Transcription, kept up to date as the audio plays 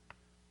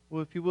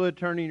Well, if you would,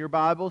 turn in your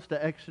Bibles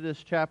to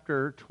Exodus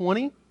chapter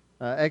 20.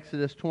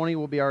 Exodus 20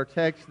 will be our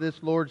text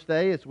this Lord's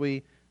Day as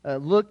we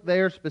look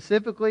there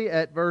specifically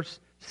at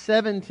verse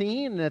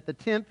 17 and at the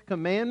 10th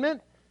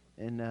commandment.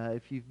 And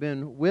if you've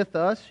been with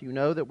us, you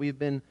know that we've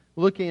been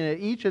looking at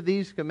each of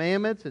these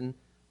commandments and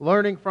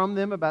learning from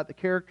them about the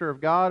character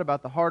of God,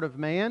 about the heart of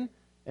man,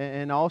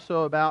 and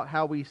also about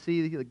how we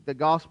see the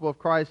gospel of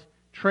Christ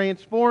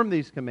transform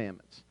these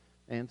commandments.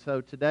 And so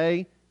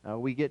today,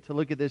 we get to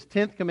look at this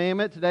 10th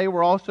commandment. Today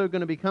we're also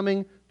going to be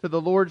coming to the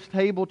Lord's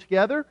table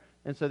together.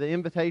 And so the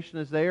invitation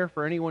is there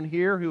for anyone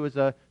here who is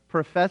a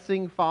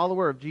professing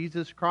follower of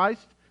Jesus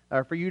Christ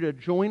for you to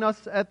join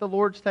us at the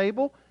Lord's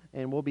table.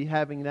 And we'll be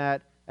having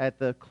that at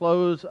the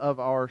close of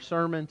our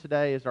sermon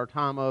today as our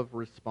time of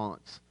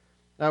response.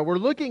 We're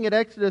looking at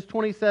Exodus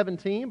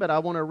 20:17, but I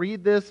want to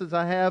read this as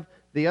I have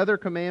the other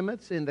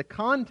commandments in the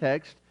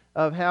context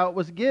of how it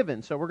was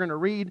given. So we're going to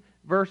read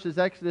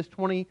Exodus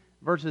 20,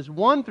 verses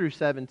 1 through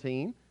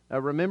 17,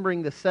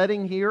 remembering the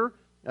setting here.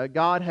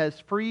 God has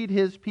freed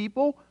His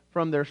people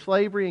from their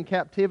slavery and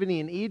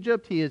captivity in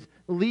Egypt. He is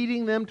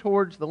leading them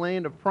towards the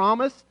land of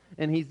promise,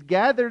 and He's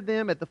gathered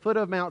them at the foot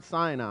of Mount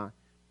Sinai.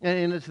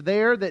 And it's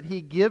there that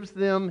He gives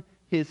them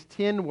His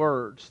 10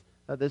 words,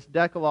 this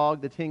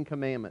Decalogue, the 10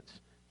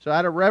 Commandments. So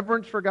out of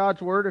reverence for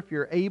God's Word, if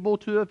you're able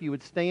to, if you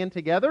would stand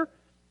together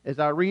as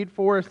I read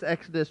for us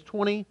Exodus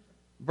 20,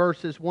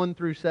 verses 1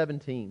 through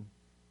 17.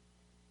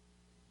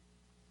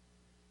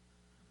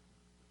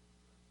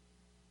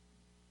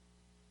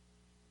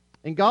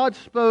 And God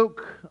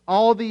spoke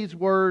all these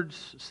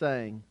words,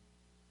 saying,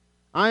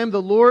 I am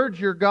the Lord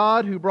your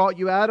God who brought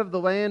you out of the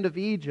land of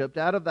Egypt,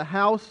 out of the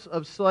house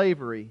of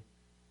slavery.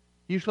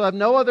 You shall have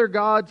no other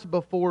gods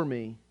before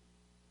me.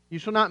 You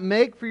shall not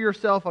make for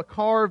yourself a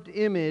carved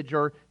image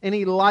or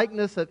any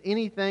likeness of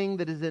anything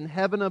that is in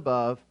heaven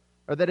above,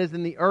 or that is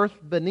in the earth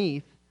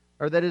beneath,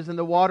 or that is in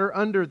the water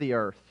under the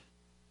earth.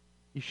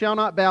 You shall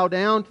not bow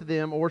down to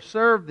them or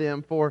serve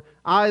them, for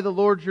I, the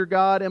Lord your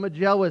God, am a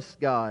jealous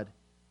God,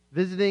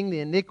 visiting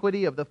the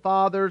iniquity of the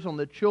fathers on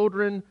the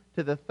children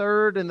to the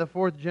third and the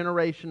fourth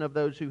generation of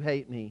those who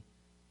hate me,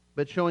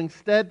 but showing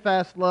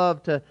steadfast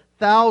love to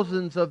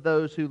thousands of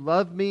those who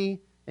love me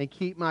and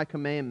keep my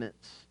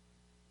commandments.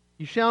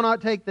 You shall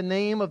not take the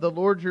name of the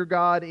Lord your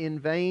God in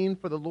vain,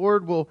 for the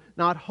Lord will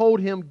not hold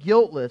him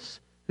guiltless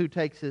who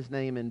takes His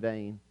name in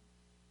vain.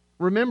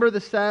 Remember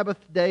the Sabbath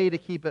day to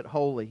keep it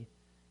holy.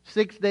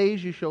 6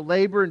 days you shall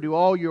labor and do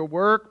all your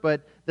work,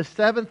 but the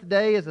seventh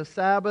day is a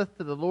Sabbath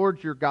to the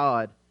Lord your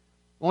God.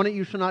 On it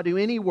you shall not do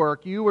any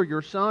work, you or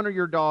your son or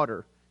your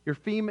daughter,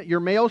 your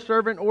male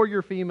servant or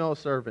your female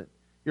servant,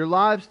 your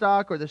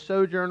livestock or the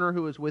sojourner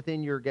who is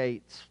within your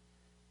gates.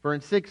 For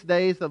in 6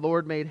 days the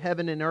Lord made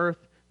heaven and earth,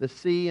 the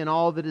sea and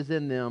all that is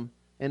in them,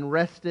 and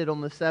rested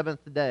on the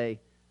seventh day.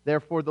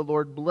 Therefore the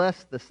Lord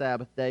blessed the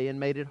Sabbath day and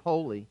made it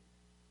holy.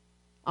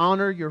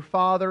 Honor your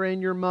father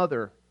and your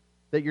mother,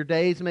 that your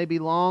days may be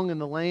long in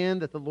the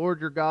land that the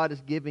Lord your God is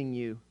giving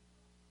you.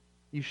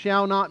 You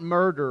shall not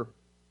murder.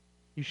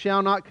 You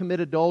shall not commit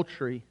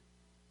adultery.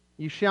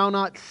 You shall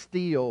not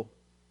steal.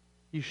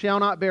 You shall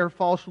not bear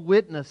false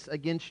witness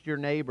against your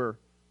neighbor.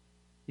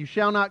 You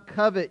shall not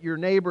covet your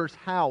neighbor's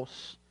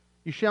house.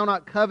 You shall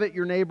not covet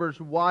your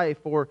neighbor's wife,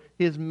 or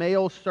his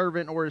male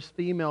servant, or his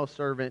female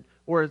servant,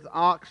 or his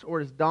ox, or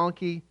his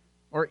donkey,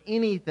 or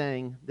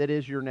anything that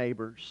is your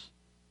neighbor's.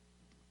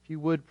 If you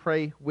would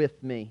pray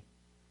with me.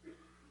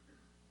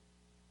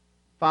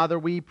 Father,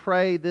 we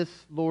pray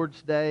this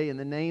Lord's Day in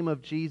the name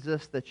of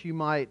Jesus that you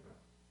might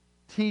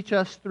teach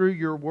us through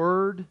your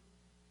word.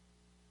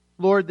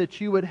 Lord, that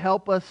you would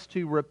help us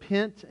to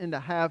repent and to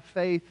have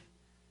faith,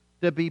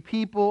 to be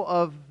people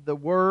of the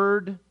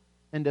word,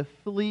 and to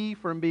flee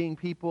from being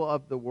people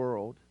of the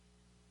world.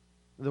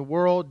 The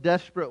world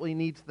desperately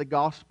needs the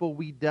gospel.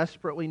 We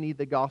desperately need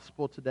the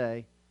gospel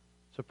today.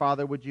 So,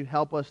 Father, would you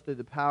help us through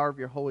the power of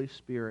your Holy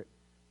Spirit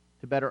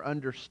to better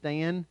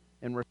understand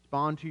and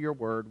respond to your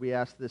word. We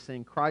ask this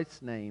in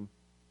Christ's name.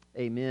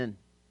 Amen.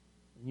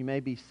 You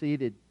may be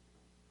seated.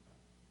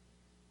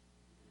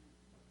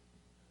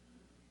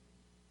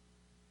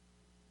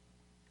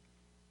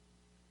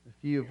 If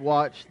you've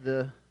watched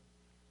the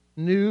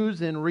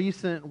news in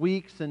recent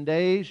weeks and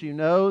days, you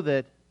know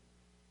that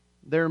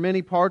there are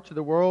many parts of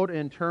the world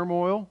in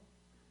turmoil.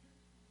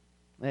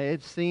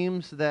 It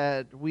seems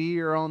that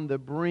we are on the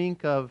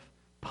brink of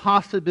the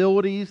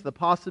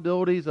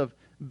possibilities of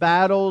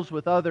battles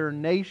with other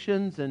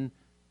nations, and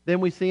then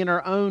we see in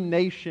our own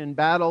nation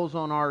battles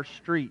on our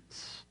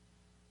streets.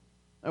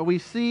 We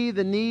see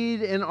the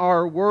need in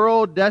our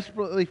world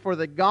desperately for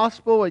the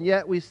gospel, and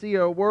yet we see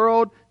a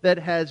world that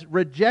has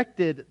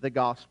rejected the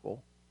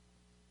gospel.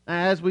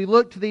 As we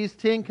look to these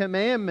 10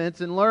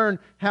 commandments and learn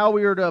how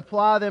we are to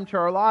apply them to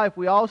our life,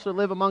 we also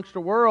live amongst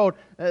a world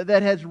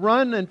that has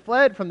run and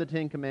fled from the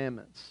 10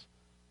 commandments.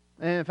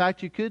 And in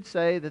fact, you could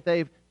say that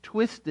they've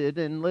twisted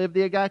and lived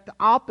the exact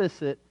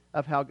opposite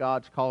of how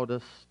God's called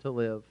us to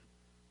live.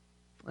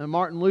 And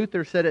Martin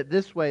Luther said it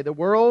this way: the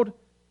world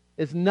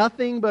is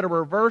nothing but a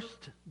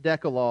reversed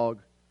Decalogue,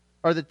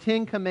 are the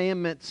Ten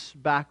Commandments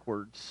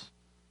backwards.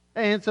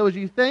 And so as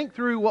you think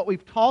through what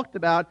we've talked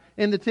about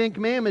in the Ten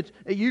Commandments,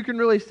 you can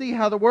really see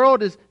how the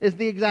world is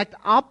the exact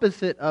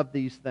opposite of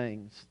these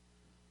things.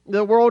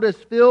 The world is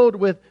filled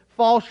with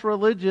false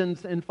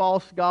religions and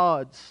false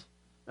gods.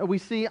 We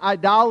see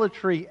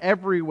idolatry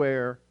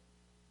everywhere.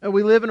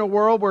 We live in a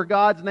world where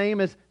God's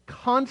name is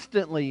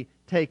constantly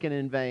taken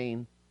in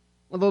vain.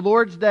 The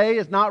Lord's Day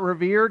is not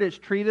revered. It's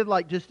treated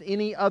like just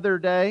any other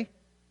day.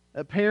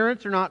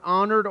 Parents are not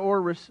honored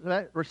or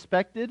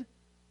respected.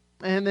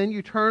 And then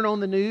you turn on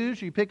the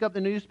news, you pick up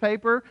the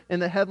newspaper, and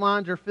the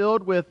headlines are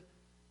filled with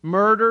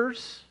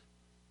murders,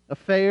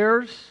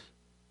 affairs,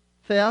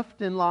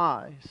 theft, and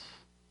lies.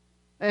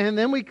 And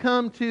then we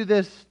come to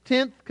this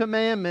 10th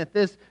commandment,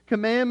 this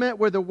commandment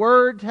where the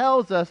Word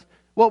tells us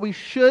what we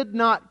should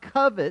not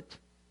covet,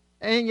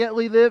 and yet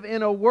we live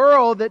in a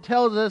world that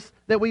tells us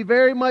that we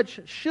very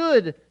much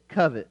should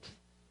covet.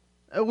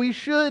 We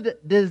should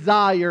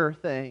desire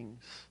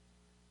things.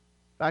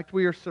 In fact,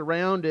 we are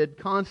surrounded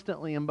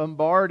constantly and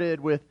bombarded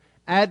with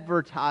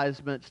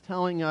advertisements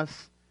telling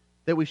us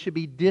that we should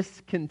be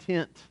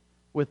discontent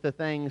with the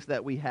things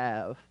that we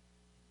have.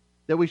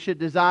 That we should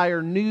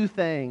desire new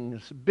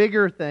things,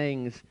 bigger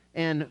things,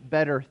 and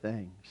better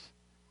things.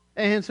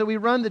 And so we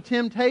run the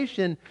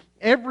temptation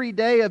every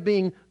day of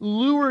being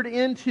lured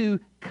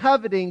into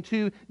coveting,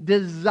 to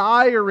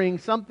desiring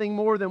something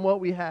more than what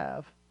we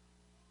have.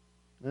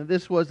 Now,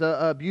 this was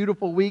a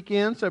beautiful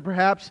weekend, so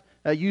perhaps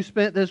you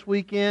spent this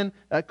weekend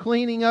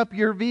cleaning up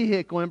your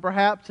vehicle, and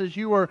perhaps as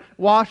you were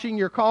washing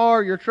your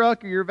car, your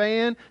truck, or your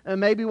van, and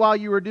maybe while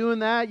you were doing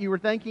that, you were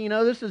thinking,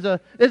 this is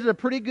a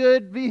pretty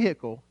good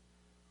vehicle.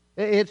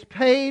 It's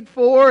paid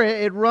for.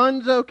 It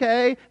runs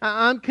okay.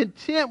 I'm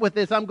content with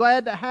this. I'm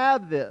glad to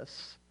have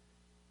this.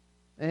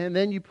 And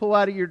then you pull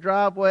out of your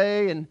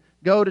driveway and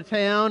go to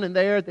town, and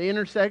there at the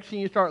intersection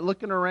you start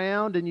looking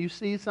around and you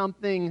see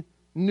something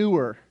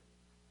newer.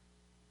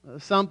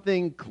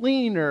 Something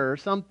cleaner,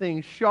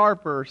 something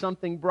sharper,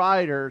 something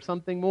brighter,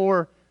 something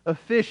more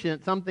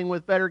efficient, something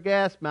with better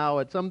gas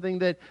mileage, something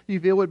that you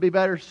feel would be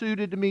better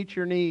suited to meet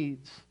your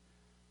needs.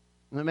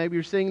 And maybe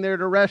you're sitting there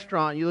at a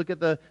restaurant, you look at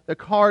the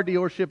car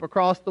dealership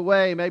across the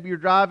way, maybe you're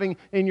driving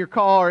in your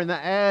car and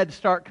the ads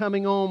start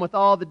coming on with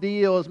all the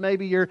deals.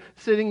 Maybe you're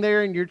sitting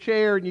there in your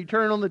chair and you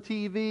turn on the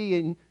TV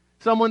and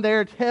someone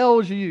there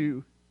tells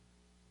you,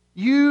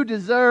 you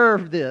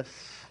deserve this.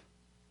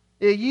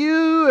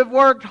 You have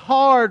worked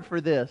hard for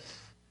this.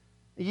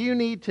 You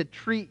need to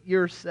treat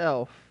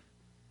yourself.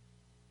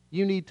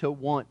 You need to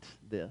want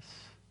this.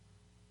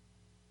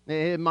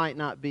 It might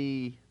not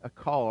be a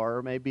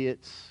car. Maybe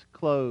it's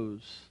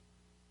clothes.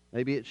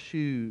 Maybe it's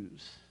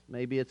shoes.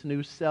 Maybe it's a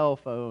new cell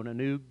phone, a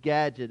new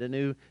gadget, a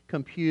new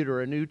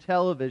computer, a new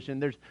television.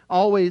 There's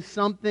always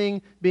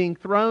something being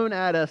thrown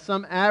at us,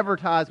 some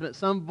advertisement,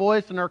 some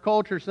voice in our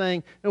culture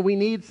saying that we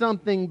need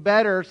something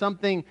better,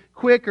 something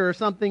quicker,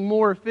 something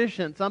more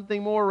efficient,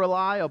 something more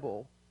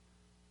reliable.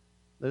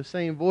 Those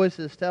same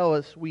voices tell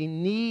us we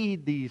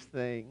need these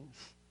things.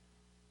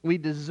 We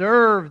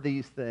deserve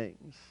these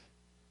things.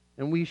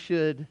 And we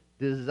should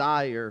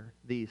desire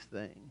these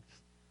things.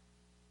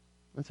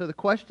 And so the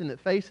question that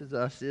faces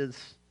us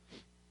is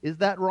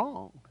that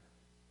wrong?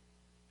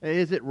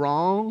 Is it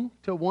wrong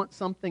to want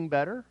something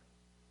better?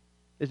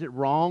 Is it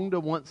wrong to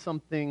want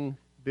something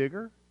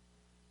bigger?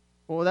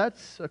 Well,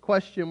 that's a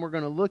question we're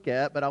going to look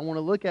at, but I want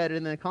to look at it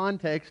in the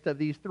context of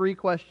these three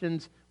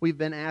questions we've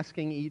been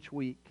asking each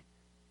week.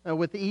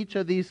 With each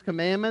of these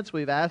commandments,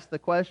 we've asked the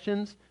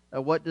questions,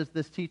 what does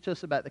this teach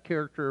us about the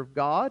character of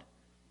God?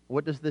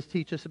 What does this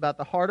teach us about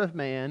the heart of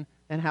man?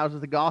 And how does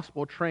the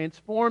gospel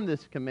transform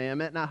this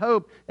commandment? And I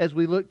hope as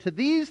we look to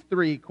these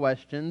three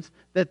questions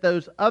that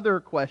those other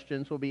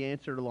questions will be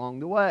answered along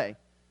the way.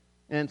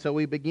 And so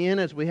we begin,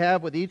 as we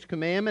have with each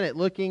commandment, at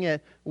looking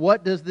at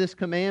what does this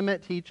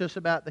commandment teach us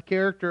about the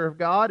character of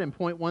God. And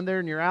point one there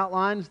in your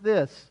outline is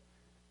this.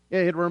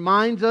 It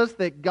reminds us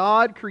that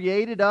God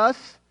created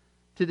us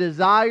to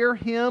desire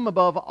Him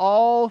above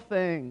all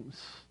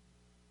things.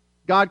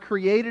 God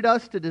created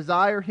us to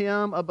desire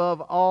Him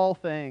above all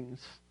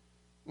things.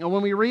 Now,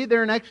 when we read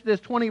there in Exodus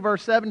 20,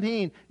 verse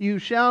 17, you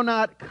shall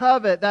not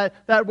covet.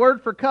 That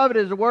word for covet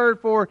is a word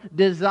for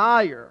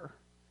desire.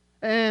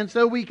 And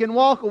so we can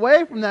walk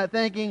away from that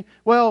thinking,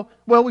 well,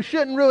 we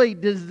shouldn't really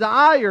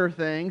desire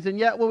things. And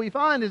yet what we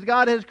find is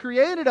God has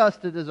created us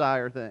to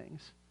desire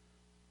things.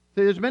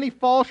 See, there's many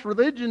false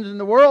religions in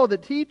the world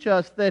that teach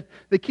us that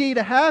the key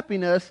to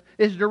happiness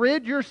is to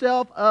rid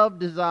yourself of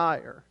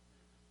desire.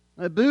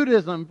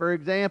 Buddhism, for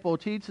example,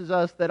 teaches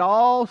us that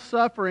all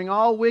suffering,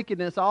 all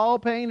wickedness, all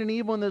pain and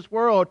evil in this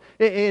world,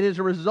 it is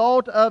a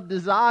result of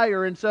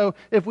desire. And so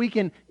if we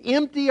can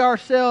empty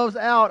ourselves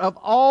out of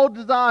all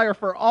desire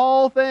for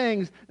all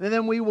things,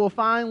 then we will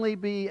finally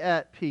be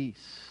at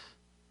peace.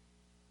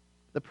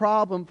 The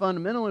problem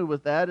fundamentally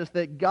with that is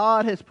that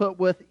God has put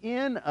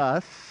within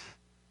us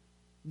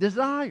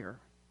desire.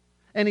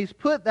 And He's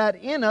put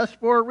that in us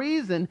for a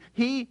reason.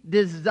 He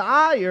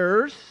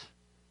desires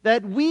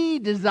that we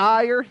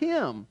desire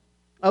Him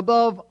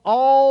above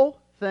all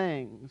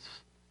things.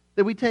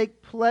 that we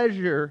take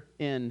pleasure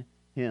in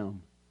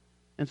Him.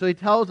 And so He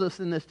tells us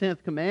in this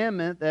 10th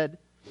commandment that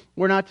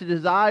we're not to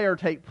desire or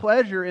take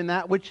pleasure in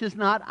that which is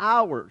not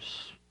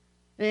ours,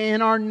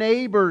 in our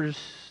neighbor's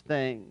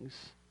things,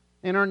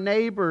 in our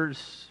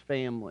neighbor's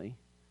family.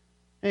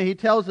 And He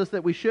tells us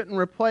that we shouldn't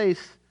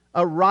replace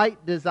a right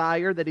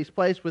desire that He's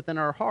placed within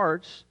our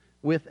hearts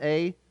with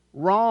a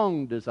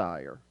wrong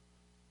desire.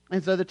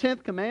 And so the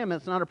 10th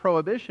commandment is not a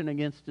prohibition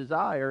against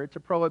desire. It's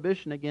a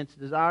prohibition against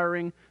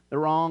desiring the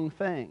wrong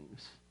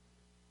things.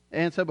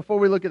 And so before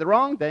we look at the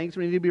wrong things,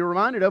 we need to be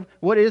reminded of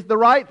what is the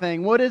right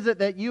thing. What is it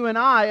that you and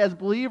I, as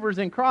believers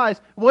in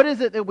Christ, what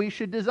is it that we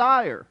should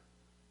desire?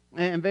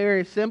 And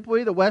very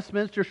simply, the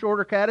Westminster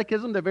Shorter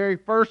Catechism, the very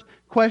first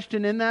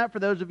question in that, for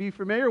those of you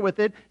familiar with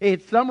it,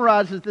 it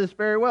summarizes this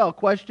very well.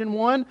 Question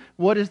 1,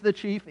 what is the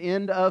chief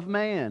end of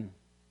man?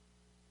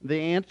 The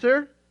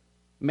answer,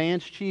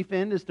 man's chief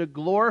end is to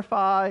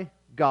glorify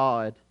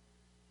God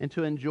and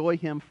to enjoy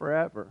Him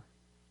forever.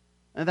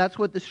 And that's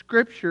what the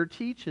Scripture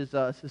teaches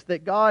us, is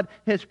that God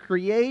has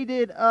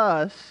created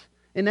us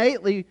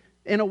innately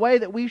in a way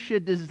that we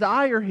should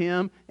desire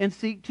Him and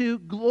seek to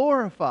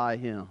glorify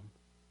Him.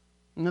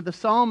 And the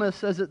psalmist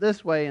says it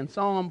this way in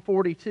Psalm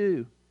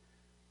 42.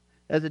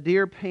 As a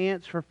deer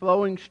pants for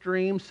flowing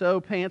streams, so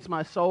pants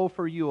my soul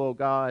for you, O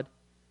God.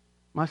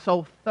 My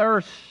soul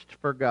thirsts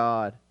for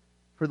God,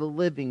 for the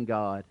living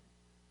God.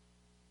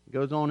 It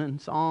goes on in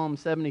Psalm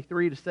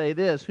 73 to say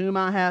this, Whom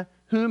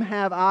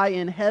have I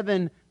in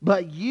heaven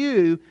but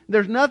you?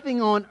 There's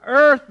nothing on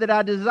earth that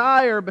I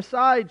desire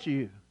besides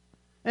you.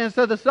 And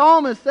so the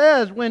psalmist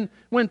says, when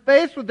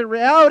faced with the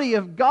reality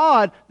of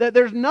God, that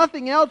there's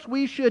nothing else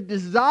we should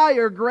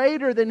desire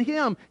greater than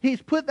Him.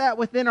 He's put that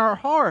within our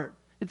heart.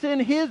 It's in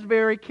His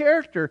very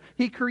character.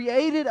 He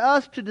created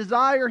us to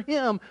desire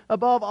Him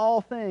above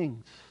all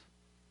things,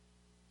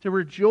 to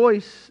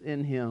rejoice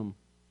in Him.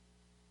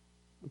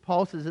 And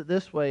Paul says it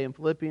this way in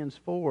Philippians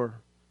 4,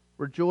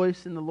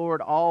 Rejoice in the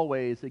Lord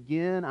always.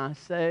 Again, I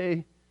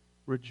say,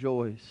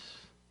 rejoice.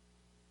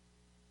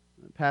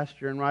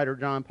 Pastor and writer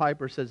John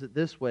Piper says it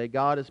this way,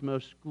 God is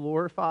most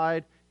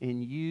glorified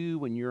in you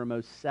when you're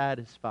most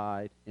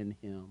satisfied in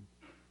Him.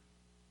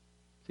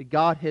 See,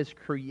 God has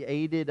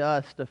created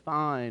us to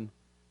find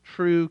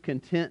true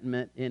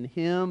contentment in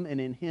Him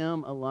and in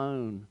Him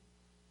alone.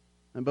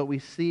 But we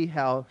see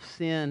how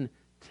sin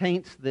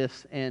taints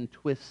this and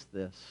twists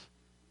this.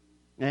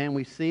 And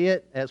we see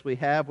it, as we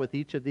have with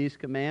each of these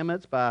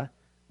commandments, by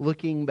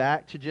looking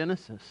back to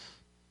Genesis.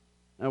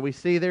 And we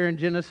see there in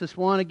Genesis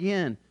 1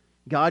 again,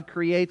 God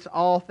creates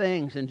all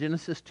things. In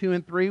Genesis 2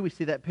 and 3, we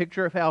see that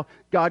picture of how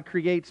God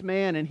creates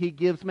man and He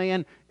gives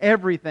man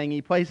everything.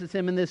 He places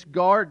him in this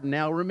garden.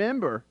 Now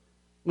remember,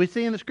 we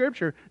see in the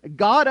Scripture,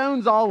 God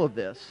owns all of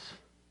this.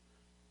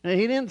 Now,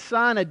 He didn't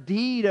sign a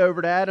deed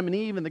over to Adam and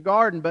Eve in the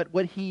garden, but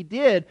what He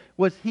did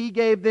was He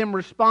gave them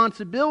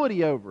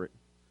responsibility over it.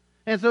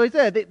 And so He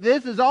said,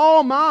 this is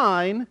all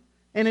mine,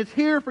 and it's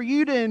here for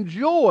you to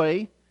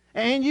enjoy.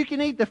 And you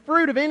can eat the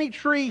fruit of any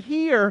tree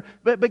here,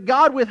 but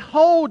God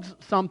withholds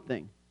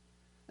something.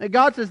 And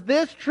God says,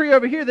 this tree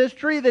over here, this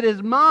tree that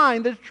is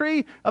mine, this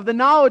tree of the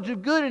knowledge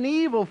of good and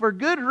evil, for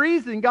good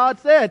reason, God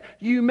said,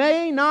 you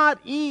may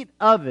not eat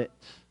of it.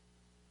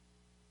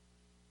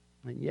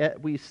 And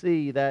yet we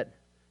see that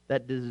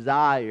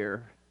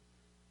desire,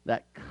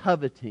 that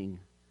coveting,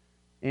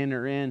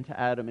 enter into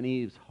Adam and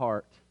Eve's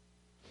heart.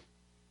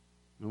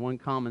 And one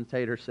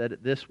commentator said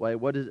it this way,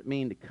 what does it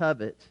mean to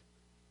covet?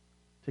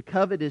 To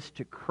covet is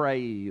to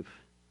crave,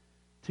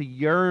 to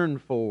yearn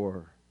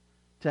for,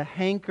 to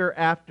hanker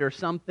after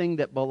something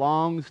that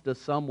belongs to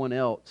someone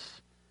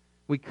else.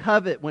 We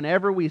covet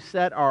whenever we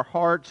set our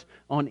hearts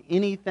on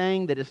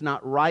anything that is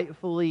not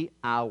rightfully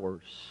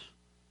ours.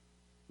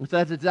 And so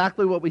that's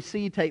exactly what we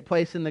see take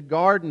place in the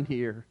garden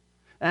here.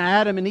 And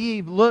Adam and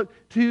Eve look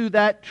to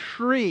that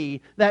tree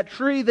that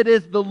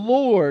is the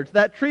Lord's,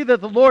 that tree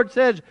that the Lord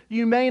says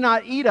you may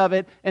not eat of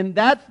it, and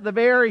that's the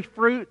very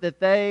fruit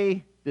that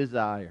they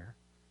desire.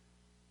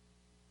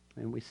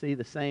 And we see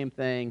the same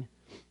thing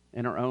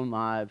in our own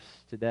lives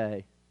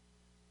today.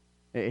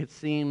 It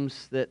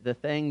seems that the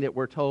thing that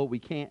we're told we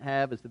can't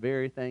have is the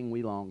very thing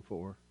we long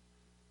for.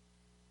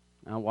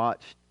 I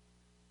watched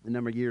a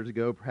number of years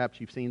ago,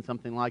 perhaps you've seen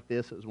something like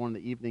this. It was one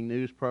of the evening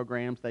news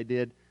programs. They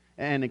did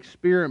an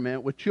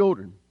experiment with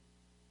children.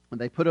 And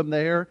they put them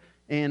there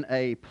in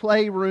a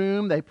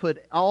playroom. They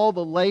put all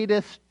the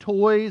latest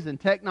toys and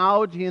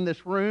technology in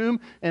this room,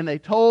 and they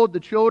told the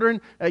children,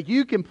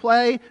 you can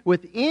play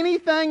with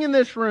anything in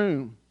this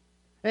room.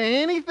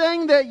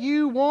 Anything that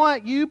you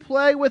want, you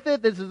play with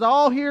it. This is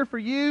all here for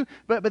you.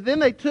 But then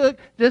they took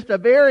just a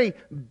very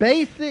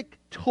basic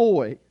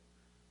toy.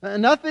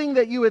 Nothing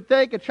that you would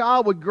think a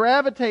child would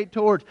gravitate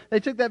towards. They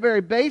took that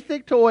very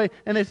basic toy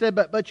and they said,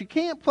 but you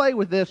can't play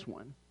with this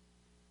one.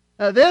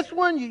 This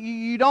one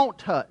you don't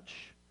touch.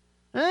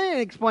 And they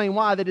didn't explain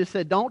why. They just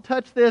said, don't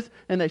touch this.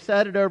 And they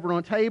set it over on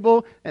a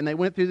table and they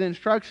went through the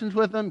instructions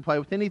with them. Play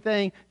with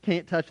anything.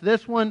 Can't touch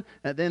this one.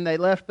 And then they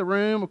left the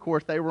room. Of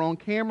course, they were on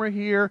camera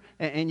here.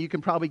 And you can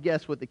probably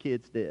guess what the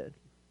kids did.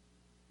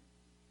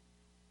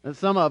 And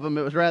some of them,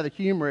 it was rather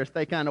humorous.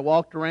 They kind of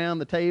walked around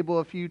the table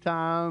a few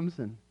times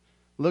and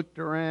looked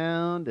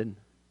around, and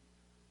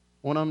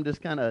one of them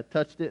just kind of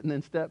touched it and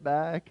then stepped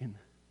back.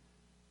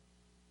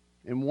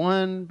 And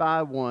one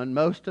by one,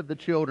 most of the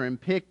children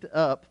picked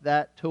up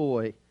that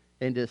toy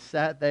and just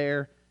sat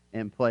there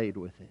and played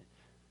with it.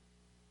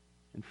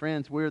 And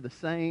friends, we're the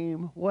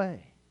same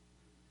way.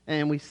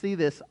 And we see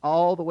this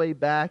all the way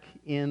back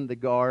in the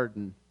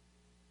garden.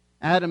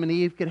 Adam and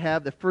Eve could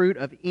have the fruit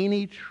of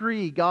any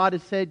tree. God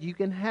has said you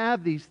can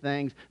have these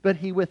things, but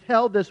He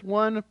withheld this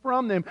one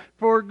from them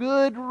for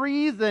good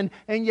reason.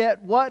 And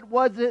yet, what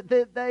was it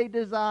that they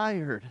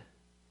desired?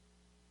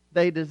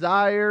 They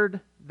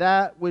desired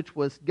that which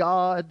was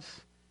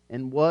God's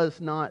and was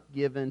not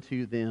given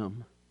to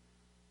them.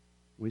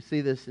 We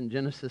see this in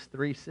Genesis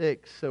 3:6.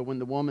 So when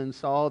the woman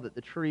saw that the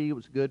tree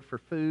was good for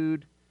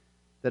food,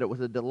 that it was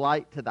a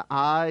delight to the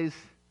eyes,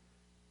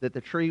 that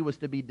the tree was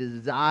to be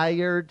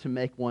desired to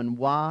make one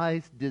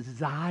wise,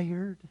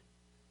 desired,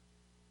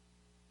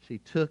 she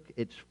took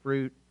its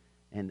fruit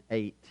and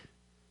ate.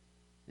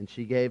 And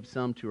she gave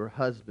some to her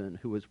husband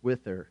who was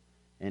with her,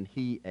 and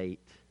he ate.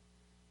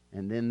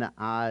 And then the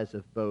eyes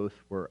of both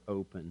were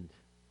opened,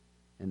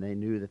 and they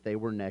knew that they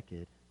were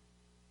naked.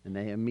 And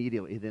they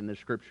immediately, then the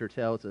Scripture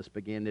tells us,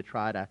 began to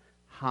try to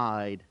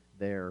hide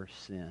their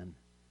sin.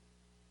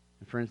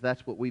 And friends,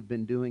 that's what we've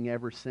been doing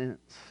ever since.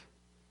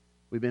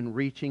 We've been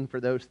reaching for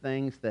those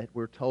things that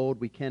we're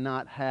told we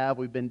cannot have.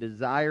 We've been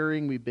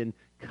desiring, we've been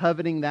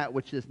coveting that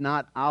which is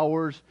not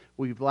ours.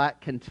 We've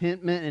lacked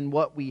contentment in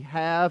what we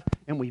have,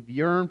 and we've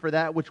yearned for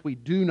that which we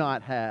do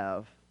not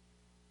have.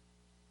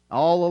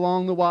 All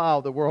along the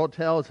while, the world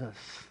tells us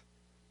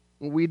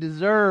we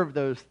deserve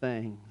those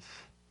things,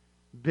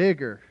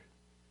 bigger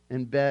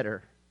and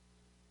better.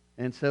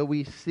 And so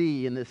we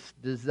see in this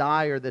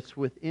desire that's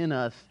within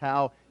us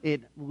how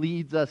it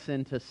leads us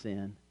into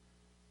sin.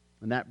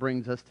 And that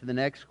brings us to the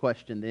next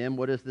question then.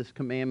 What does this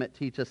commandment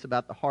teach us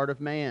about the heart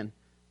of man?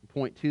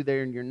 Point 2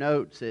 there in your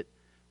notes. It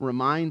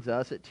reminds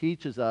us, it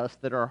teaches us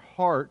that our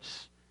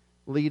hearts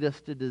lead us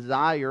to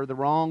desire the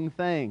wrong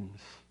things.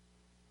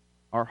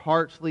 Our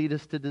hearts lead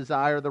us to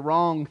desire the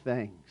wrong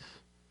things.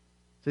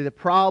 See, the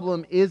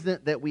problem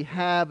isn't that we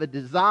have a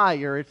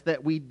desire, it's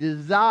that we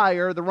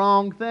desire the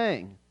wrong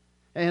thing.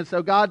 And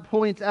so God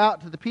points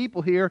out to the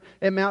people here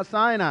at Mount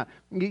Sinai,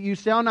 you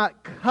shall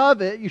not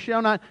covet, you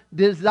shall not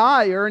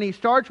desire, and He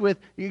starts with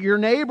your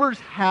neighbor's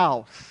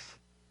house.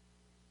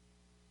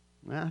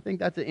 Well, I think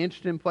that's an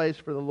interesting place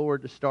for the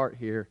Lord to start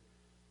here.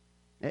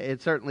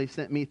 It certainly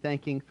sent me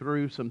thinking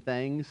through some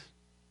things.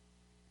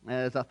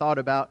 As I thought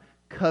about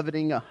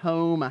coveting a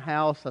home, a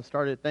house, I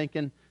started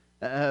thinking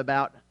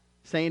about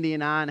Sandy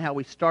and I and how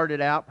we started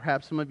out.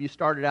 Perhaps some of you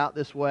started out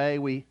this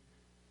way.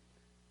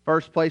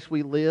 First place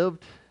we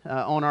lived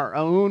on our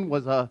own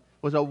was a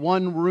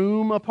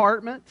one-room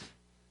apartment.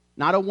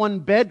 Not a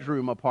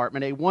one-bedroom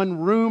apartment, a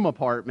one-room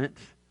apartment.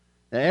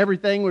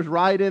 Everything was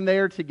right in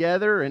there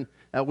together, and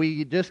we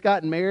had just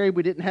gotten married.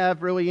 We didn't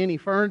have really any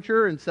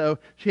furniture, and so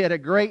she had a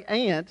great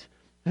aunt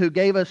who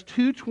gave us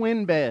 2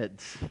 twin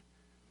beds.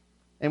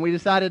 And we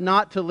decided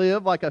not to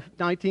live like a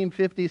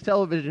 1950s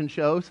television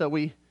show, so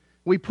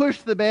we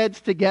pushed the beds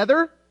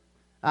together.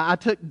 I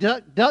took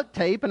duct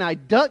tape, and I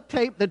duct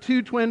taped the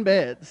 2 twin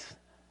beds.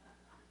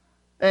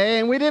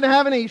 And we didn't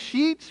have any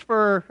sheets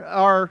for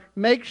our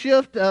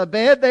makeshift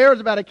bed there. It was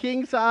about a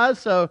king size.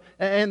 So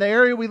in the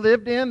area we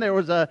lived in, there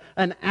was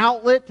an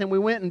outlet, and we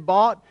went and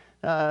bought,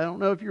 I don't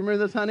know if you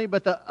remember this, honey,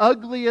 but the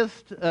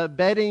ugliest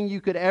bedding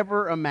you could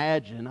ever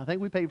imagine. I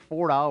think we paid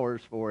 $4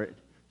 for it.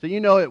 So you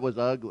know it was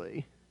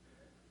ugly.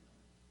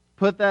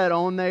 Put that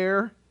on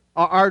there.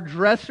 Our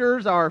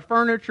dressers, our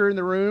furniture in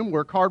the room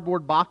were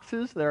cardboard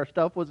boxes that our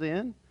stuff was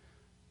in.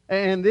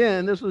 And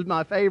then, this was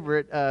my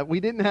favorite, we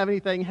didn't have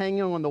anything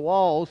hanging on the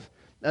walls.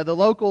 The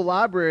local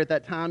library at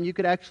that time, you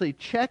could actually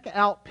check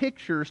out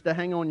pictures to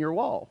hang on your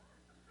wall.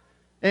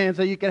 And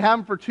so you could have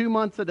them for 2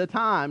 months at a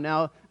time.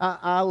 Now,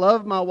 I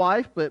love my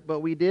wife,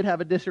 but we did have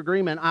a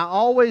disagreement. I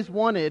always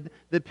wanted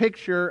the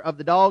picture of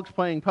the dogs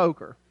playing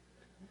poker.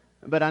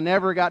 But I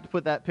never got to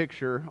put that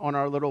picture on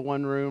our little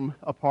one-room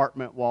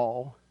apartment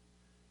wall.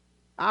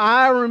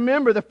 I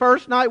remember the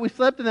first night we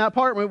slept in that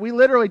apartment, we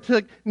literally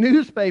took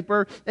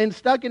newspaper and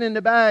stuck it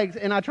into bags,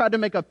 and I tried to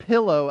make a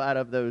pillow out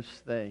of those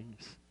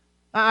things.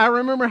 I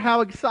remember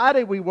how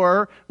excited we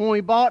were when we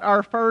bought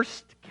our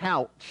first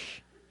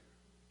couch.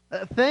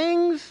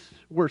 Things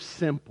were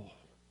simple.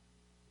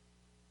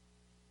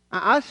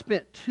 I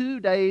spent 2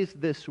 days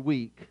this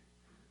week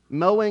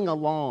mowing a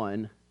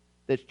lawn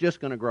that's just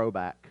going to grow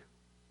back.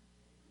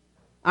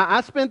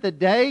 I spent the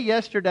day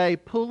yesterday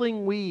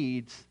pulling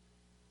weeds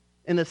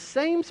in the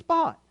same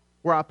spot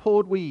where I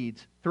pulled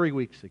weeds 3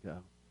 weeks ago.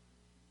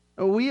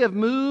 We have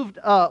moved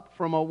up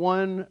from a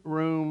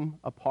one-room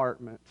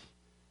apartment,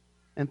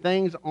 and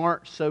things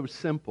aren't so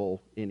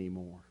simple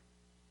anymore.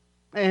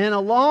 And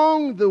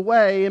along the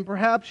way, and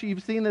perhaps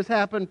you've seen this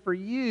happen for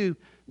you,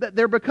 that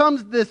there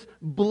becomes this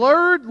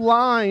blurred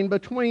line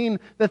between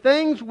the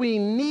things we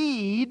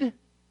need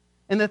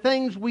and the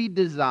things we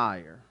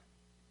desire.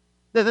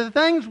 The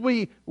things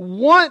we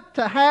want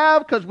to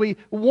have because we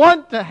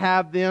want to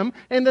have them,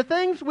 and the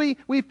things we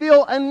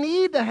feel a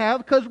need to have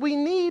because we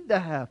need to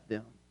have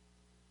them.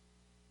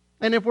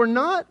 And if we're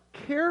not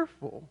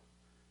careful,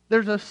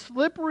 there's a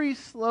slippery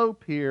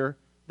slope here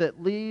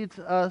that leads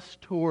us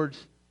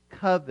towards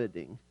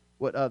coveting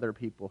what other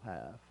people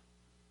have.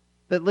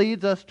 That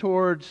leads us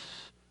towards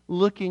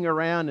looking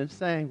around and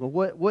saying,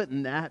 well,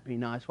 wouldn't that be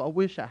nice? Well, I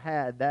wish I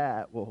had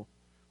that. Well,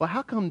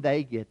 how come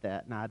they get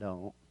that and I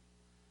don't?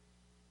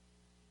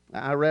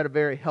 I read a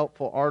very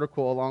helpful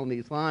article along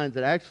these lines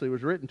that actually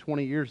was written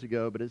 20 years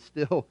ago, but it's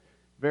still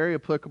very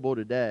applicable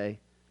today.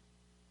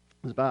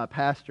 It was by a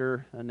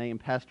pastor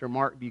named Pastor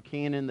Mark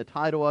Buchanan. The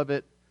title of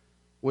it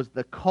was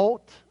The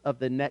Cult of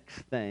the Next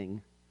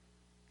Thing.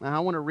 Now, I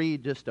want to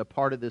read just a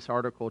part of this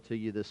article to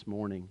you this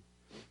morning.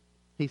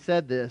 He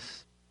said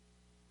this: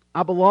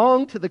 I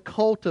belong to the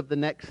cult of the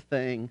next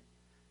thing.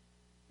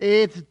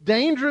 It's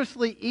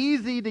dangerously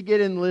easy to get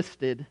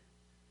enlisted.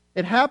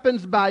 It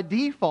happens by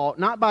default,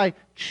 not by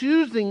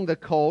choosing the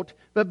cult,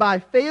 but by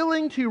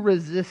failing to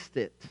resist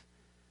it.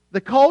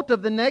 The cult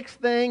of the next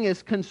thing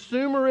is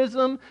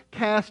consumerism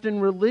cast in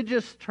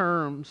religious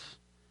terms.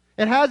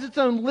 It has its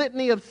own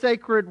litany of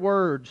sacred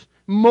words.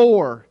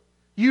 More.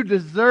 You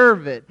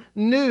deserve it.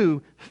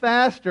 New,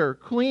 faster,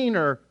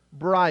 cleaner,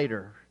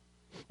 brighter.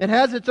 It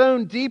has its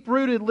own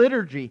deep-rooted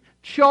liturgy.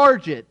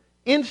 Charge it.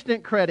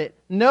 Instant credit.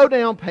 No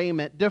down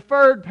payment.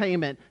 Deferred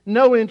payment.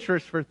 No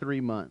interest for 3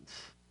 months.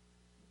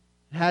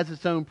 It has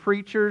its own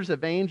preachers,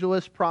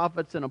 evangelists,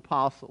 prophets, and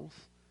apostles.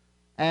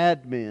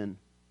 Admin.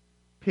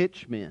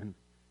 Pitchmen,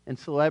 and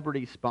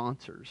celebrity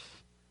sponsors.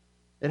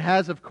 It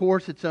has, of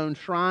course, its own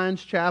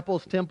shrines,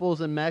 chapels,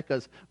 temples, and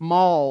meccas,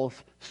 malls,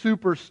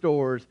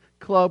 superstores,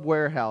 club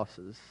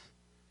warehouses.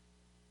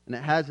 And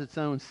it has its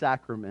own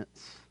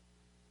sacraments,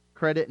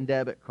 credit and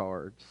debit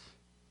cards.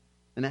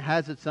 And it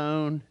has its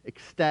own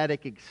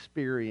ecstatic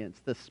experience,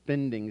 the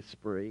spending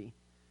spree.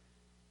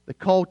 The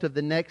cult of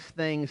the next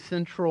thing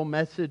central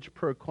message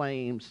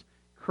proclaims,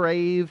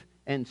 crave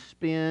and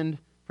spend,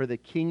 for the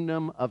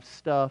kingdom of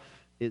stuff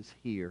is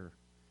here.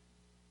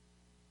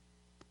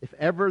 If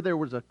ever there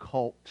was a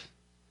cult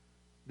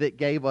that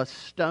gave us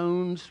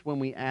stones when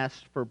we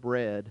asked for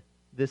bread,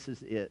 this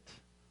is it.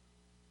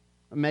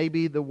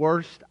 Maybe the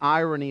worst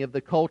irony of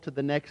the cult of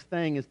the next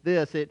thing is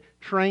this: it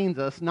trains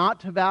us not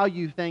to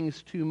value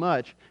things too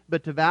much,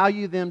 but to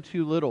value them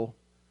too little.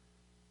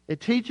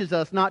 It teaches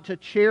us not to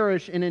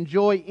cherish and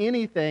enjoy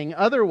anything,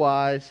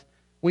 otherwise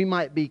we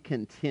might be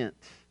content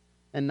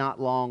and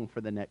not long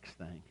for the next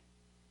thing.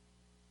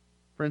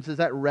 Friends, does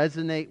that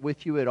resonate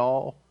with you at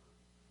all?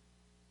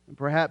 And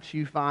perhaps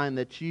you find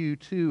that you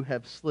too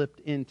have slipped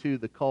into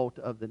the cult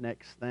of the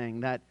next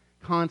thing, that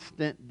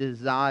constant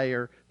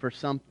desire for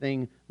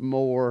something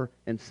more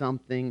and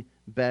something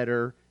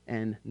better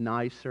and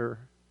nicer.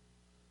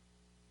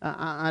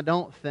 I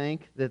don't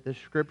think that the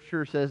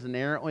Scripture says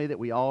inerrantly that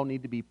we all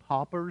need to be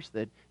paupers,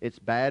 that it's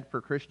bad for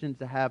Christians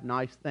to have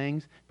nice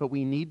things, but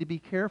we need to be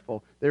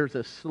careful. There's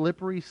a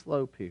slippery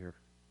slope here,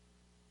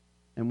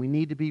 and we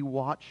need to be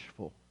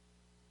watchful.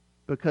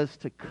 Because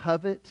to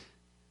covet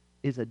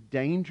is a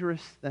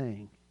dangerous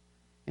thing.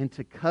 And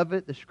to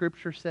covet, the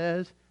Scripture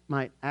says,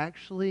 might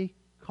actually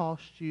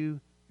cost you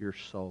your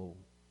soul.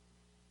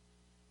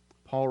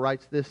 Paul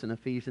writes this in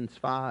Ephesians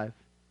 5.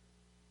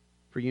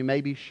 For you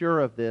may be sure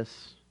of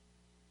this,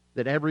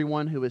 that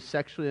everyone who is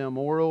sexually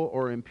immoral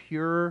or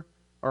impure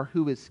or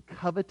who is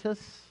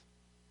covetous,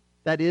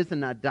 that is,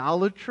 an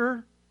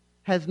idolater,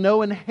 has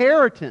no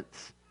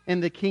inheritance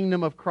in the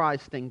kingdom of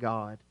Christ and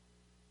God.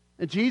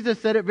 Jesus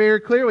said it very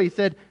clearly. He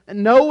said,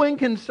 no one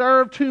can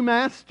serve two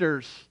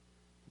masters.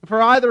 For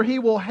either he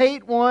will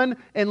hate one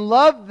and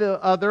love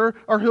the other,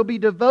 or he'll be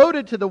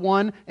devoted to the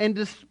one and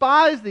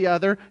despise the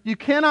other. You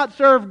cannot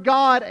serve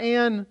God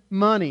and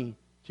money,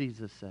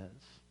 Jesus says.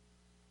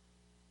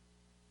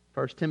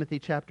 1 Timothy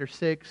chapter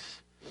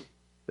 6,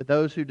 but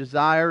those who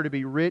desire to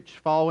be rich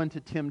fall into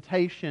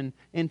temptation,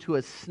 into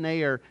a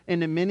snare,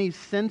 into many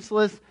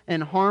senseless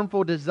and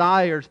harmful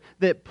desires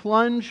that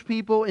plunge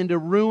people into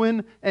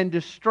ruin and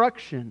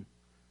destruction.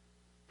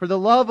 For the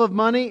love of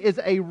money is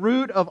a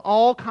root of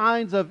all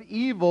kinds of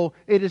evil.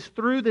 It is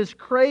through this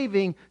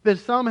craving that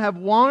some have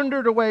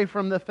wandered away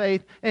from the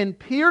faith and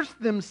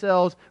pierced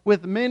themselves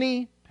with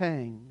many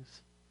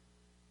pangs.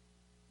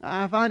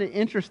 I find it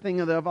interesting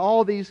that of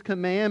all these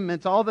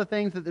commandments, all the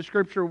things that the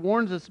Scripture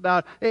warns us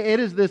about, it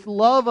is this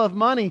love of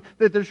money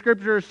that the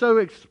Scripture is so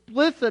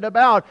explicit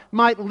about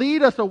might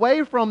lead us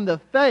away from the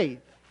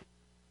faith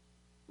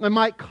and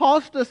might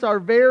cost us our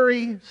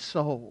very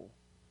soul.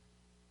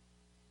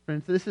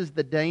 Friends, this is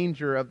the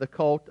danger of the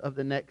cult of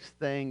the next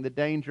thing, the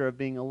danger of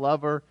being a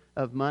lover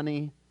of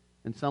money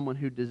and someone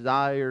who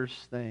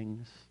desires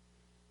things.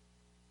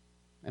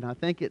 And I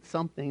think it's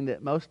something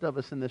that most of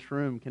us in this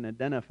room can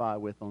identify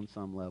with on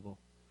some level.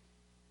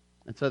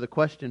 And so the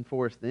question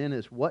for us then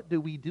is, what do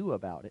we do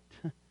about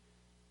it?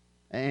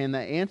 And the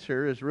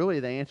answer is really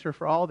the answer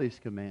for all these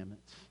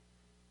commandments.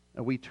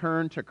 We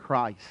turn to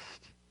Christ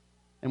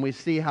and we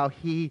see how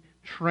He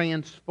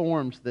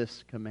transforms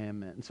this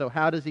commandment. And so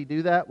how does He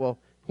do that? Well,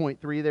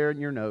 point 3 there in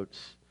your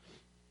notes.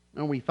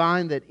 And we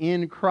find that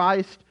in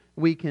Christ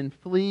we can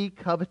flee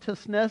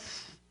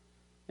covetousness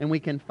and we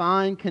can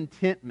find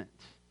contentment.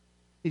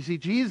 You see,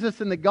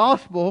 Jesus in the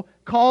gospel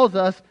calls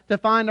us to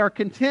find our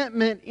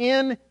contentment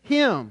in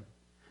Him,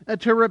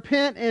 to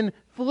repent and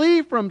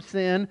flee from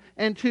sin,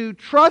 and to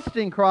trust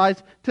in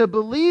Christ, to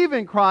believe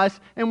in Christ,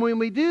 and when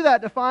we do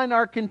that, to find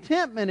our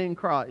contentment in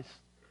Christ.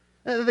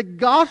 The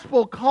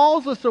gospel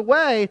calls us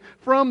away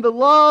from the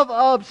love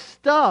of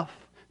stuff,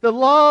 the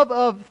love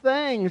of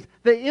things,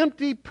 the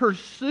empty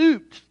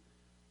pursuit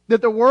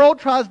that the world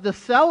tries to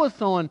sell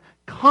us on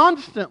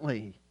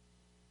constantly.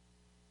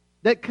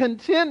 That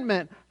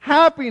contentment,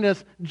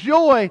 happiness,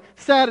 joy,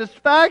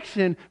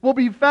 satisfaction will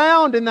be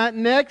found in that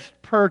next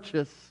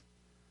purchase.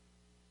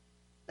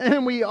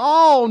 And we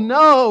all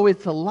know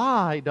it's a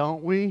lie,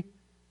 don't we?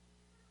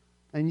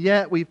 And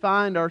yet we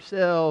find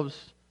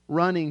ourselves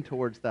running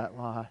towards that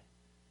lie.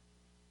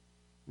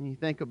 And you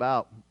think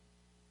about,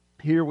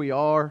 here we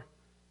are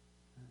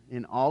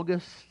in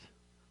August.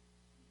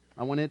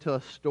 I went into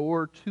a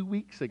store 2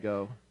 weeks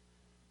ago.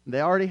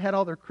 They already had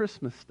all their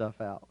Christmas stuff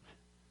out.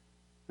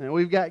 And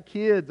we've got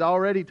kids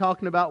already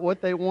talking about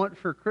what they want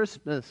for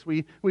Christmas.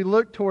 We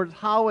look towards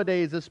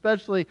holidays,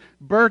 especially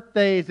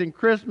birthdays and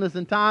Christmas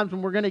and times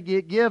when we're going to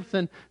get gifts.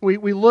 And we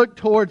look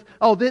towards,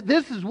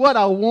 this is what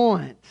I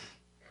want.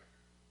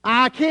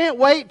 I can't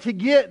wait to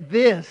get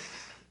this.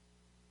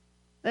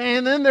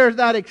 And then there's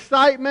that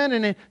excitement,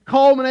 and it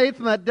culminates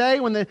on that day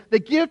when the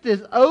gift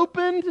is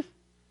opened.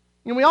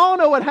 And we all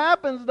know what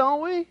happens,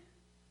 don't we?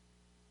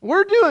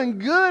 We're doing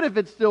good if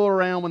it's still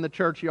around when the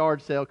church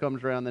yard sale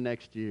comes around the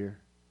next year.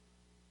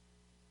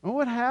 Well,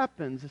 what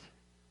happens?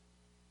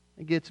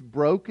 It gets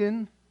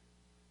broken,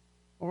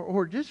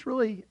 or just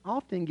really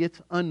often gets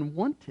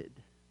unwanted.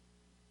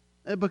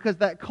 Because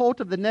that cult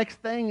of the next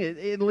thing,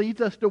 it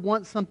leads us to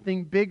want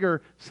something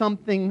bigger,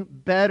 something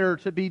better,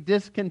 to be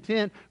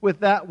discontent with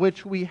that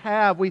which we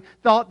have. We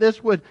thought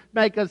this would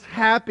make us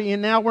happy,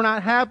 and now we're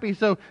not happy.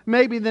 So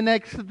maybe the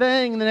next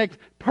thing, the next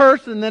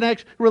person, the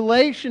next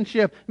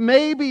relationship,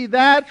 maybe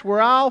that's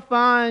where I'll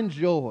find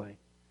joy.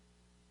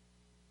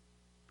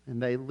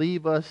 And they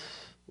leave us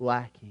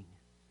lacking.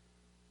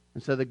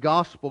 And so the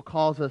gospel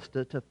calls us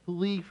to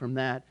flee from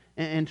that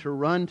and to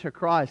run to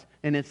Christ.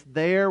 And it's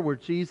there where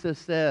Jesus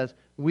says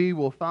we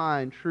will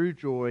find true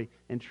joy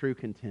and true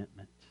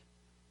contentment.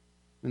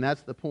 And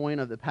that's the point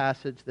of the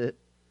passage that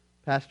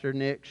Pastor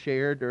Nick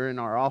shared during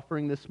our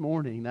offering this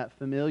morning, that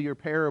familiar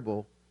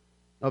parable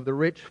of the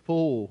rich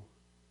fool.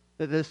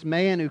 That this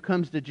man who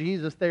comes to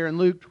Jesus there in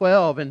Luke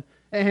 12, and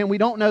we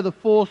don't know the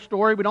full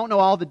story. We don't know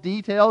all the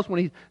details when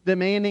he's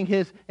demanding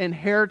his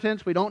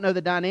inheritance. We don't know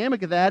the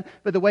dynamic of that.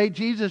 But the way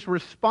Jesus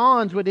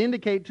responds would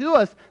indicate to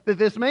us that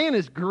this man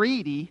is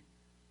greedy,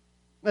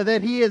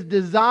 that he is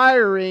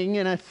desiring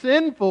in a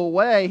sinful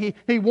way.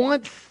 He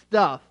wants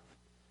stuff.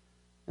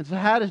 And so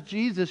how does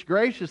Jesus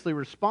graciously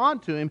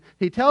respond to him?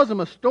 He tells him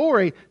a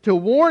story to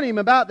warn him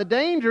about the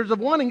dangers of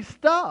wanting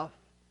stuff.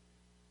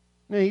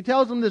 And he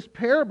tells him this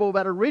parable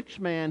about a rich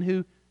man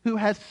who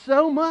has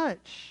so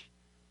much.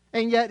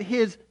 And yet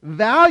his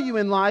value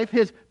in life,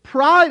 his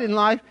pride in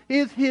life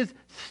is his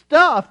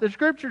stuff. The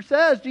Scripture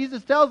says,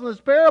 Jesus tells in this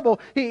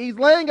parable, he's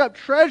laying up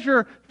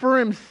treasure for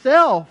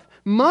himself.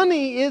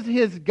 Money is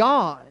his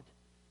God.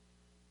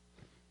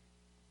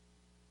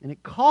 And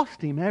it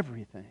cost him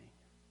everything.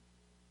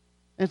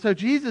 And so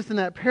Jesus in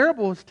that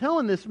parable is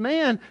telling this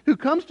man who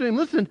comes to him,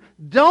 listen,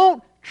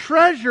 don't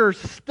treasure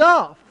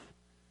stuff.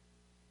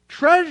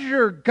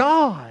 Treasure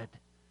God.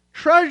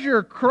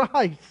 Treasure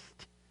Christ.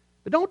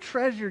 But don't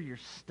treasure your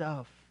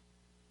stuff.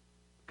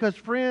 Because,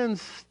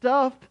 friends,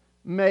 stuff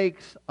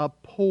makes a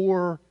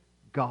poor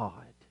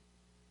God.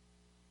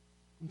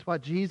 That's why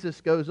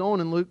Jesus goes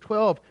on in Luke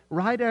 12,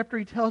 right after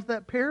he tells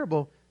that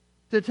parable,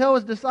 to tell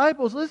his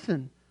disciples,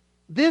 listen,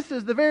 this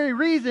is the very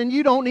reason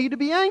you don't need to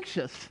be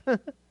anxious.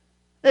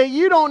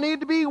 You don't need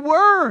to be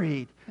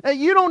worried.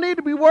 You don't need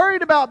to be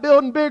worried about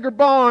building bigger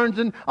barns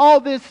and all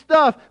this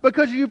stuff,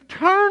 because you've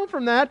turned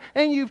from that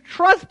and you've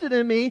trusted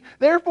in me.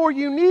 Therefore,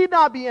 you need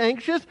not be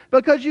anxious,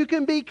 because you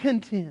can be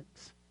content.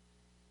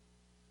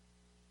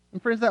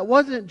 And friends, that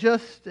wasn't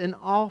just an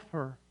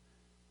offer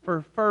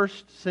for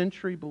first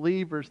century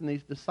believers and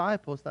these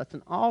disciples. That's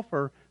an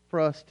offer for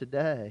us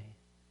today.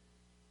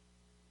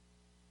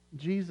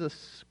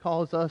 Jesus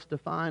calls us to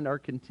find our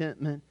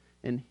contentment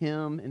in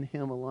Him and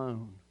Him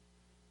alone.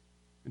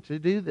 And to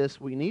do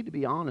this, we need to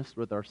be honest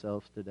with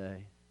ourselves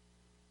today.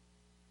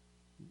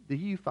 Do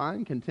you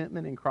find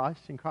contentment in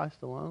Christ and Christ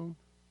alone?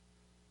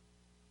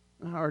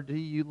 Or do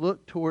you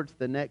look towards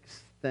the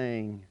next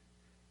thing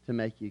to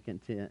make you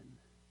content?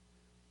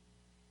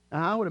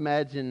 Now, I would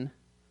imagine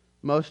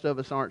most of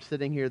us aren't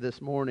sitting here this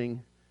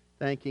morning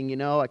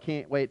thinking, I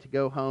can't wait to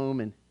go home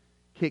and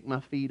kick my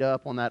feet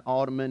up on that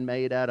ottoman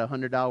made out of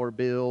 $100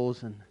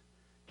 bills and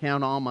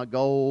count all my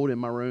gold in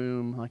my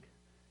room.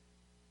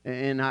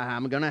 And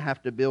I'm going to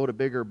have to build a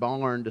bigger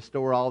barn to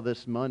store all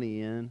this money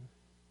in.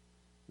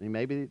 I mean,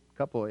 maybe a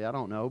couple, I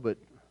don't know, but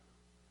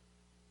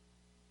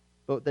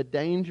But the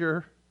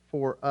danger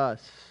for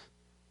us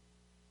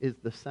is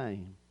the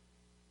same.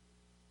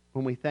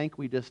 When we think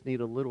we just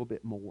need a little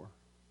bit more.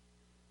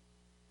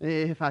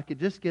 If I could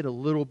just get a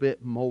little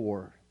bit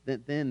more,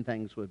 then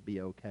things would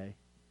be okay.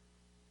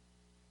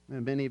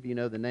 And many of you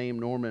know the name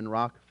Norman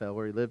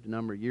Rockefeller. He lived a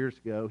number of years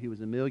ago. He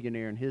was a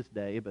millionaire in his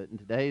day, but in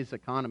today's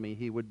economy,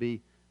 he would be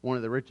one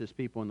of the richest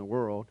people in the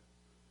world.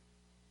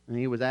 And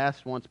he was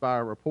asked once by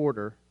a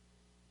reporter,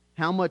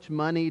 how much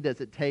money does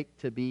it take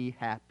to be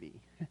happy?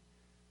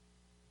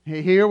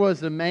 Here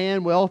was a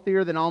man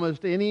wealthier than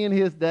almost any in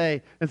his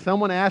day, and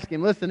someone asked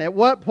him, listen, at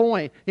what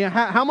point,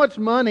 how much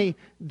money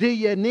do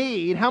you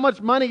need? How much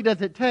money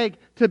does it take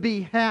to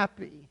be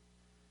happy?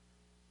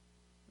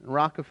 And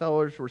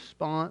Rockefeller's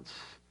response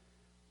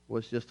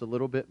was just a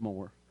little bit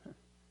more.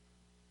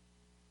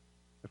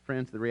 But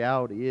friends, the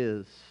reality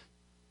is,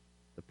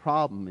 the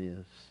problem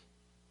is,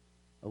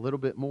 a little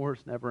bit more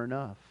is never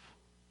enough.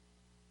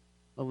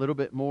 A little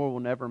bit more will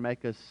never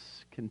make us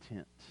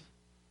content.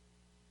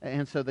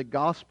 And so the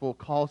gospel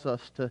calls us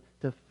to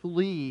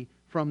flee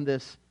from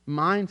this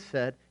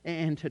mindset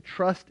and to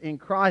trust in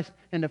Christ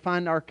and to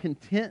find our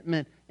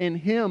contentment in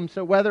Him.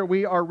 So whether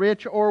we are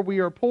rich or we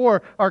are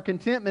poor, our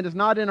contentment is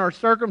not in our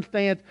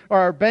circumstance or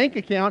our bank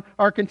account.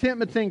 Our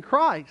contentment's in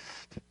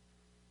Christ.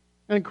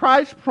 And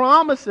Christ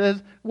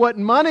promises what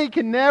money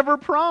can never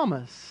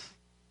promise.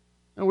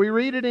 And we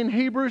read it in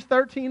Hebrews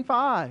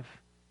 13:5.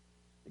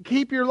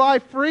 Keep your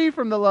life free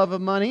from the love of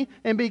money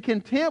and be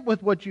content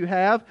with what you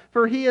have,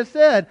 for He has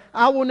said,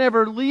 I will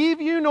never leave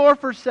you nor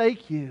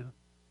forsake you.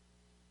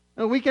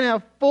 And we can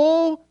have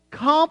full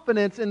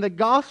confidence in the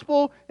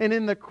gospel and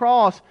in the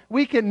cross.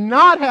 We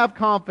cannot have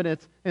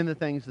confidence in the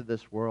things of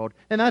this world.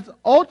 And that's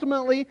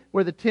ultimately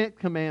where the 10th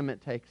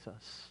commandment takes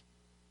us.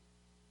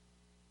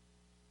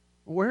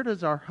 Where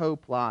does our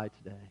hope lie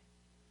today?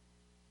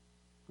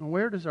 And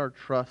where does our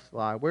trust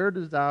lie? Where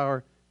does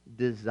our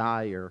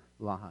desire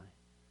lie?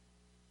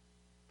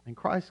 And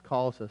Christ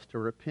calls us to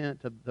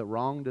repent of the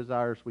wrong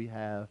desires we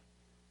have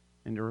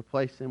and to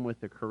replace them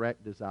with the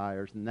correct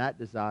desires. And that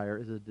desire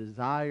is a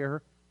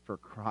desire for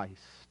Christ.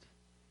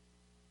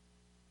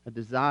 A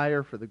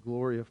desire for the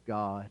glory of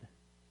God.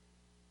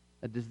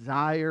 A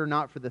desire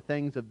not for the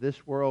things of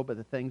this world, but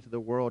the things of the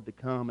world to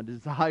come. A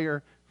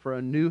desire for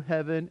a new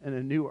heaven and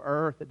a new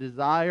earth. A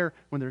desire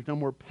when there's no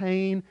more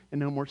pain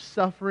and no more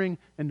suffering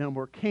and no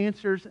more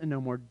cancers and no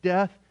more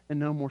death and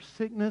no more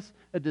sickness,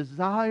 a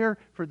desire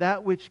for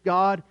that which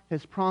God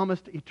has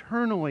promised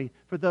eternally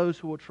for those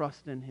who will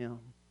trust in Him.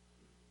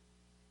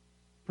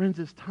 Friends,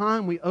 it's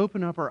time we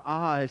open up our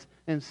eyes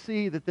and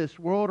see that this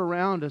world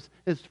around us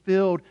is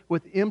filled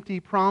with empty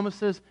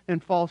promises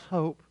and false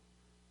hope.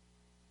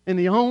 And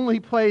the only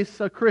place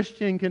a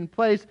Christian can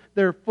place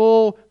their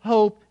full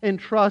hope and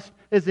trust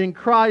is in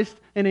Christ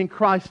and in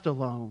Christ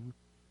alone.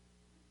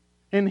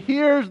 And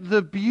here's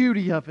the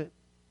beauty of it.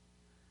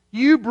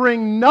 You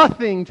bring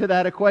nothing to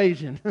that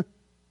equation,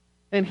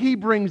 and He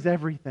brings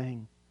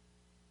everything.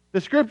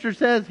 The Scripture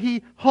says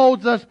He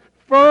holds us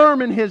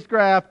firm in His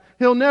grasp.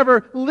 He'll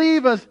never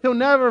leave us. He'll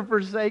never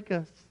forsake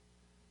us.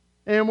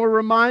 And we're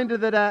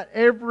reminded of that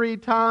every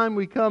time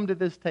we come to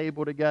this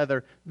table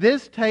together.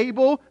 This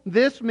table,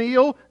 this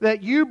meal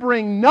that you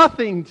bring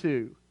nothing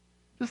to.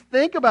 Just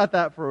think about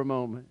that for a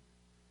moment.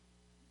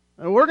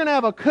 And we're going to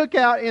have a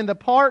cookout in the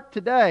park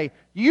today.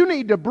 You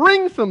need to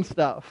bring some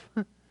stuff.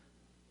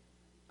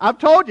 I've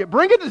told you,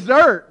 bring a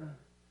dessert.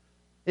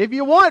 If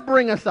you want,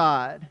 bring a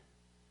side.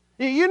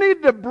 You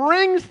need to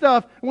bring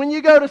stuff when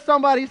you go to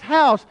somebody's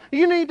house.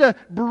 You need to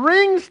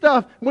bring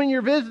stuff when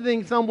you're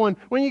visiting someone,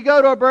 when you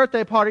go to a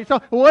birthday party.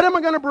 So what am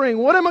I going to bring?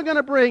 What am I going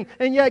to bring?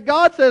 And yet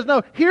God says,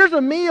 no, here's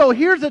a meal,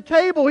 here's a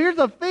table, here's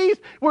a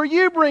feast where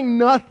you bring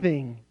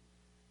nothing.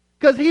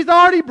 Because He's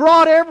already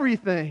brought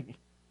everything.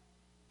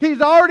 He's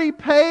already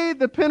paid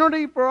the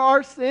penalty for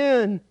our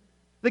sin.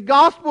 The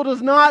gospel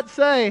does not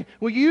say,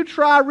 well, you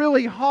try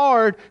really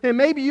hard and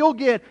maybe you'll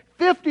get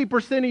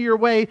 50% of your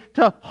way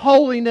to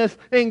holiness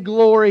and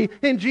glory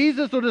and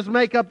Jesus will just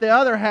make up the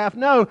other half.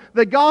 No,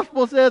 the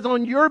gospel says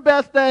on your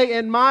best day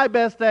and my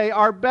best day,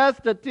 our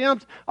best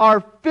attempts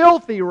are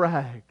filthy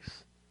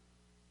rags.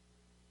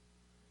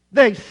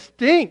 They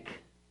stink.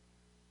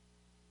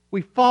 We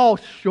fall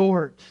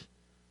short.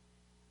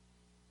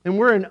 And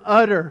we're in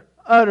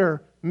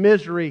utter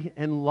misery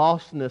and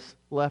lostness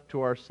left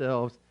to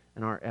ourselves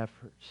and our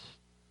efforts.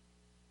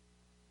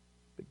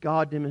 But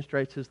God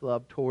demonstrates His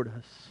love toward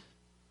us.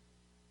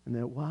 And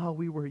that while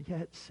we were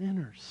yet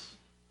sinners,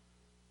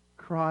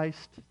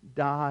 Christ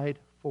died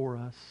for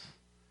us.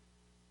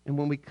 And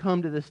when we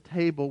come to this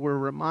table, we're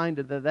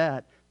reminded of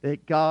that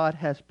God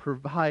has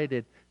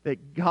provided,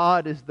 that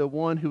God is the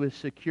one who has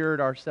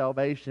secured our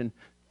salvation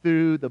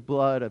through the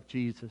blood of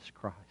Jesus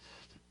Christ.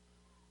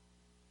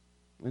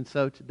 And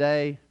so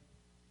today,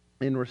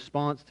 in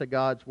response to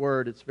God's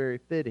Word, it's very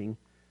fitting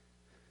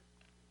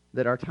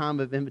that our time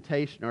of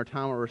invitation, our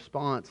time of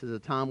response, is a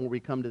time where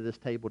we come to this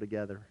table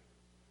together.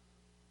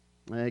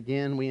 And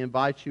again, we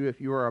invite you,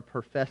 if you are a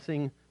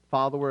professing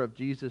follower of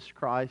Jesus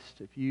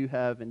Christ, if you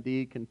have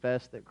indeed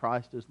confessed that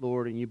Christ is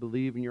Lord and you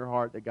believe in your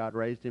heart that God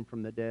raised Him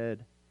from the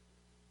dead,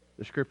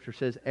 the Scripture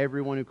says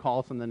everyone who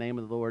calls on the name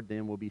of the Lord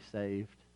then will be saved.